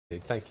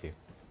Thank you.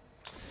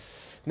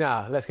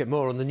 Now, let's get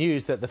more on the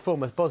news that the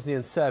former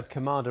Bosnian Serb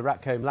commander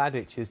Ratko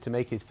Mladic is to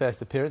make his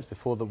first appearance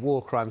before the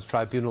War Crimes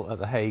Tribunal at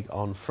The Hague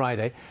on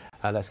Friday.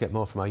 Let's get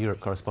more from our Europe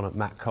correspondent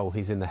Matt Cole.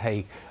 He's in The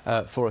Hague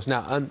for us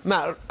now. And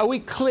Matt, are we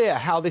clear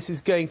how this is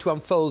going to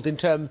unfold in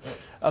terms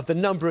of the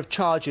number of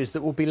charges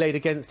that will be laid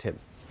against him?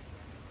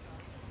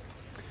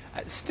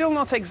 Still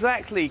not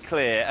exactly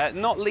clear,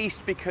 not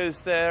least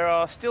because there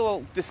are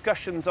still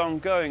discussions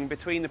ongoing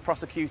between the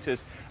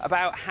prosecutors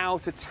about how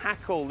to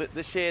tackle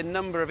the sheer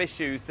number of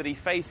issues that he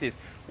faces.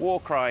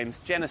 War crimes,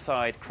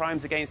 genocide,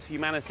 crimes against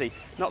humanity,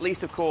 not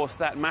least, of course,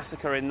 that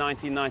massacre in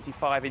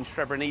 1995 in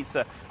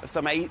Srebrenica of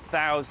some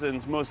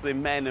 8,000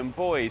 Muslim men and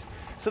boys.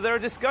 So there are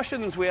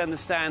discussions, we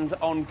understand,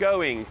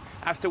 ongoing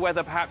as to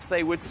whether perhaps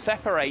they would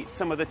separate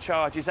some of the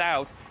charges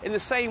out in the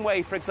same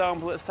way, for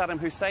example, that Saddam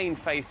Hussein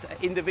faced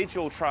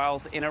individual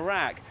trials in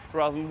Iraq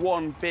rather than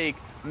one big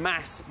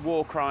mass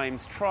war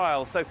crimes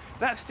trial. So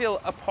that's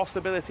still a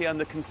possibility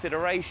under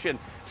consideration.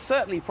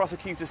 Certainly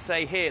prosecutors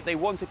say here they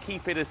want to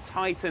keep it as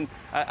tight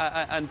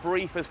and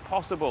brief as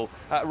possible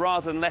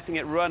rather than letting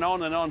it run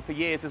on and on for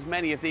years as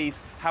many of these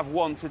have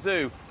wanted to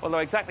do. Although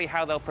exactly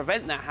how they'll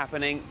prevent that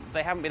happening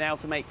they haven't been able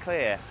to make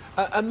clear.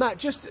 And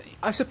Matt,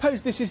 I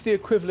suppose this is the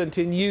equivalent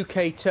in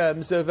UK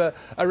terms of a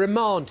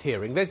remand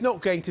hearing. There's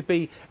not going to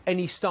be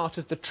any start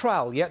of the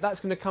trial yet.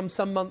 That's going to come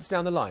some months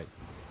down the line.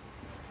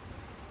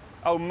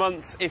 Oh,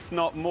 months, if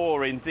not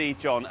more, indeed,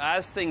 John.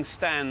 As things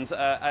stand,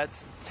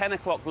 at 10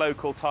 o'clock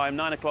local time,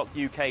 9 o'clock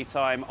UK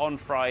time on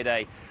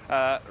Friday,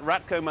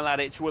 Ratko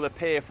Mladic will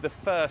appear for the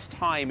first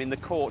time in the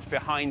court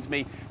behind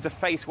me to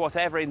face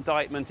whatever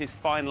indictment is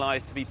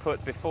finalised to be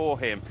put before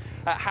him.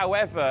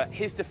 However,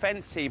 his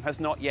defence team has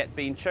not yet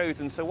been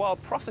chosen, so while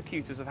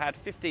prosecutors have had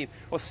 15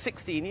 or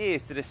 16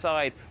 years to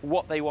decide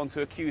what they want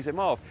to accuse him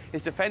of,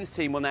 his defence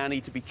team will now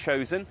need to be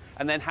chosen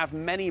and then have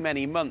many,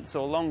 many months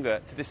or longer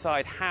to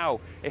decide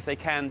how, if they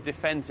can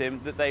defend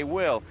him, that they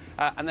will.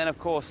 And then, of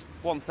course,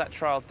 once that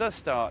trial does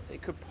start,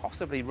 it could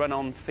possibly run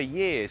on for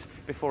years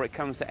before it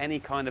comes to any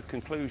kind of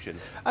conclusion.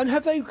 And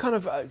have they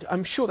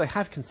I'm sure they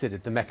have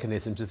considered the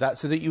mechanisms of that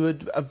so that you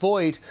would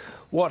avoid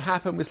what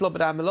happened with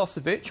Slobodan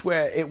Milosevic,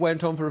 where it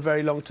went on for a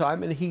very long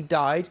time and he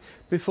died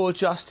before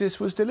justice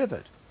was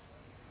delivered?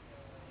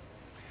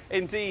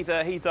 Indeed,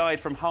 he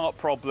died from heart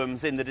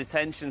problems in the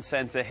detention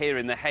centre here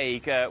in The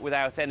Hague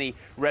without any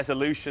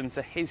resolution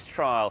to his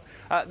trial.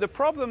 The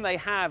problem they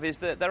have is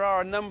that there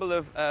are a number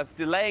of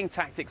delaying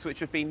tactics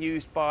which have been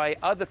used by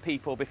other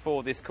people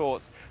before this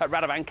court.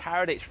 Radovan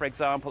Karadzic, for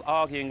example,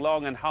 arguing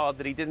long and hard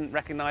that he didn't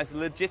recognise the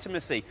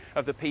legitimacy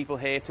of the people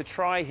here to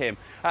try him.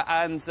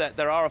 And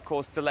there are, of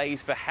course,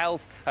 delays for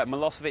health.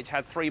 Milosevic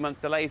had 3-month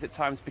delays at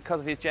times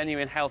because of his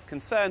genuine health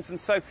concerns. And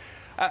so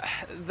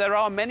there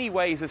are many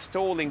ways of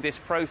stalling this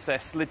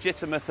process,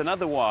 legitimate and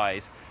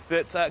otherwise,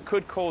 that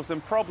could cause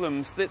them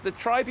problems. The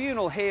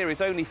tribunal here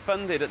is only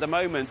funded at the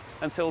moment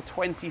until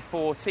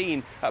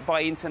 2014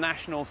 by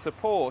international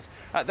support.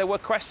 There were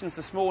questions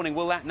this morning,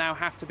 will that now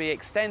have to be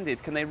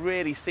extended? Can they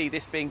really see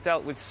this being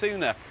dealt with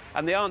sooner?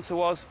 And the answer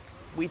was,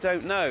 we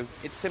don't know.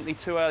 It's simply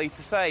too early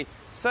to say.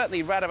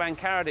 Certainly Radovan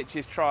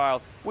Karadzic's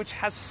trial, which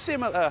has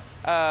similar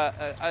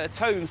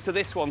tones to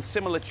this one,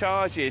 similar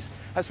charges,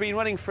 has been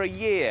running for a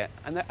year,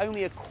 and they're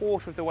only a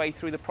quarter of the way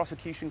through the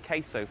prosecution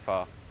case so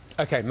far.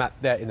 OK, Matt,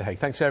 there in The Hague.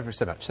 Thanks ever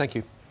so much. Thank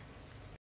you.